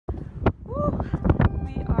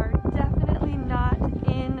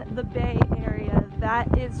the Bay Area,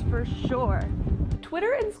 that is for sure.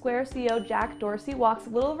 Twitter and Square CEO Jack Dorsey walks a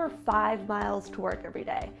little over 5 miles to work every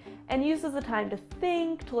day and uses the time to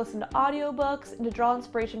think, to listen to audiobooks, and to draw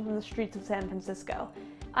inspiration from the streets of San Francisco.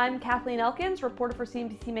 I'm Kathleen Elkins, reporter for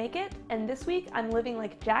CNBC Make It, and this week I'm living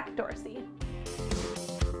like Jack Dorsey.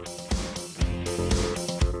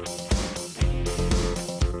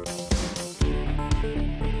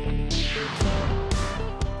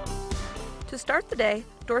 To start the day,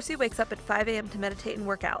 Dorsey wakes up at 5 a.m. to meditate and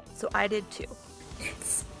work out, so I did too.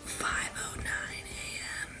 It's 5:09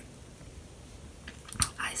 a.m.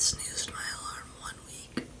 I snoozed my alarm 1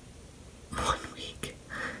 week. 1 week.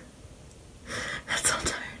 That's how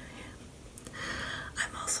tired I am.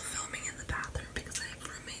 I'm also filming in the bathroom because I have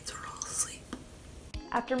roommates who are all asleep.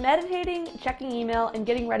 After meditating, checking email, and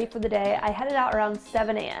getting ready for the day, I headed out around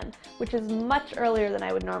 7 a.m., which is much earlier than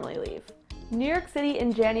I would normally leave. New York City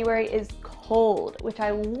in January is cold, which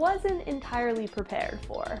I wasn't entirely prepared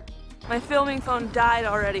for. My filming phone died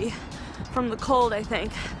already from the cold, I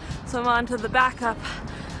think, so I'm on to the backup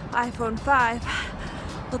iPhone 5.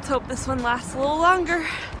 Let's hope this one lasts a little longer.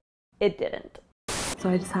 It didn't. So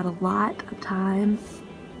I just had a lot of time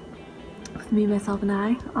with me, myself, and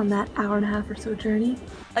I on that hour-and-a-half or so journey.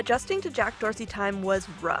 Adjusting to Jack Dorsey time was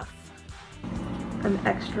rough. I'm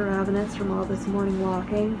extra ravenous from all this morning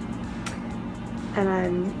walking, and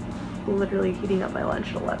I'm literally heating up my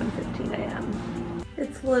lunch at 11:15 a.m.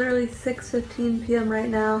 It's literally 6:15 p.m. right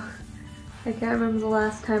now. I can't remember the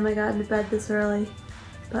last time I got into bed this early,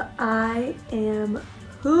 but I am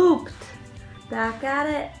pooped. Back at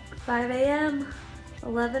it, 5 a.m.,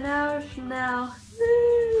 11 hours from now.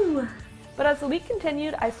 Woo! But as the week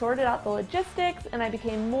continued, I sorted out the logistics and I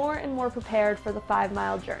became more and more prepared for the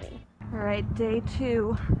 5-mile journey. All right, day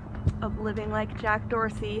 2 of living like Jack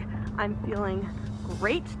Dorsey. I'm feeling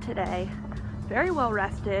great today, very well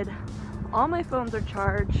rested. All my phones are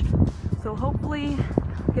charged, so hopefully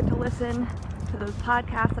I get to listen to those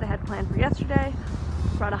podcasts that I had planned for yesterday.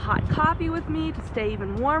 Brought a hot coffee with me to stay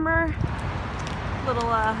even warmer. Little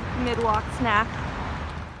mid-walk snack.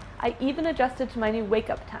 I even adjusted to my new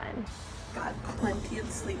wake-up time. Got plenty of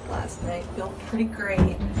sleep last night, feel pretty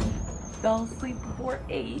great. Fell asleep before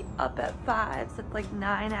 8, up at 5, so it's like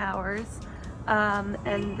 9 hours.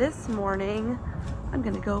 And this morning, I'm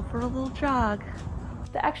gonna go for a little jog.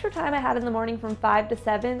 The extra time I had in the morning from 5 to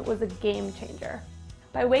 7 was a game changer.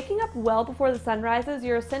 By waking up well before the sun rises,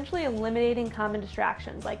 you're essentially eliminating common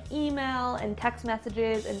distractions like email and text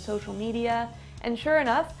messages and social media. And sure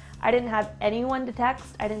enough, I didn't have anyone to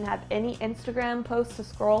text, I didn't have any Instagram posts to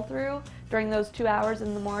scroll through during those 2 hours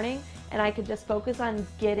in the morning, and I could just focus on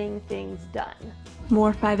getting things done.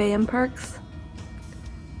 More 5 a.m. perks.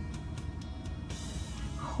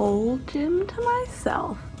 Whole gym to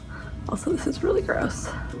myself. Also, this is really gross.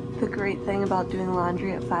 The great thing about doing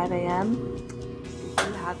laundry at 5 a.m. is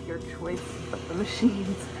you have your choice of the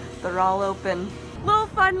machines. They're all open. Little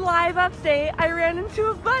fun live update. I ran into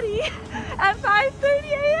a buddy at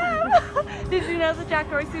 5:30 a.m. Did you know that Jack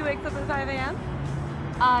Dorsey wakes up at 5 a.m.?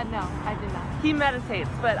 No, I did not. He meditates,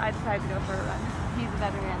 but I decided to go for a run. He's a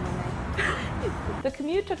better man than me. The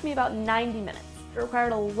commute took me about 90 minutes. It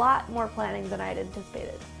required a lot more planning than I had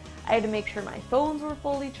anticipated. I had to make sure my phones were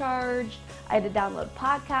fully charged. I had to download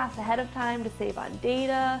podcasts ahead of time to save on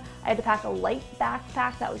data. I had to pack a light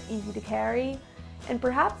backpack that was easy to carry. And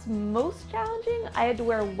perhaps most challenging, I had to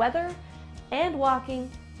wear weather and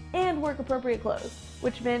walking and work appropriate clothes,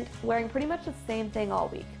 which meant wearing pretty much the same thing all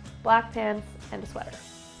week. Black pants and a sweater.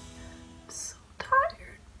 I'm so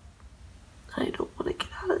tired. I don't want to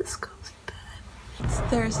get out of this cozy bed. It's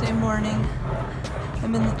Thursday morning.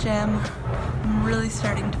 I'm in the gym. I'm really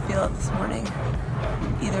starting to feel it this morning.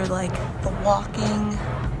 Either like the walking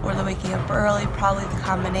or the waking up early, probably the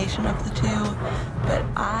combination of the two, but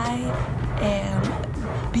I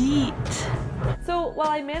am beat. So while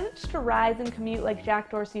I managed to rise and commute like Jack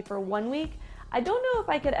Dorsey for 1 week, I don't know if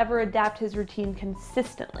I could ever adapt his routine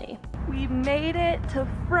consistently. We made it to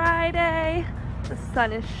Friday. The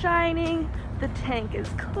sun is shining. The tank is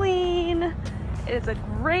clean. It is a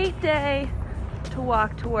great day to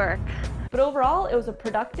walk to work. But overall, it was a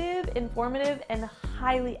productive, informative, and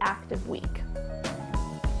highly active week.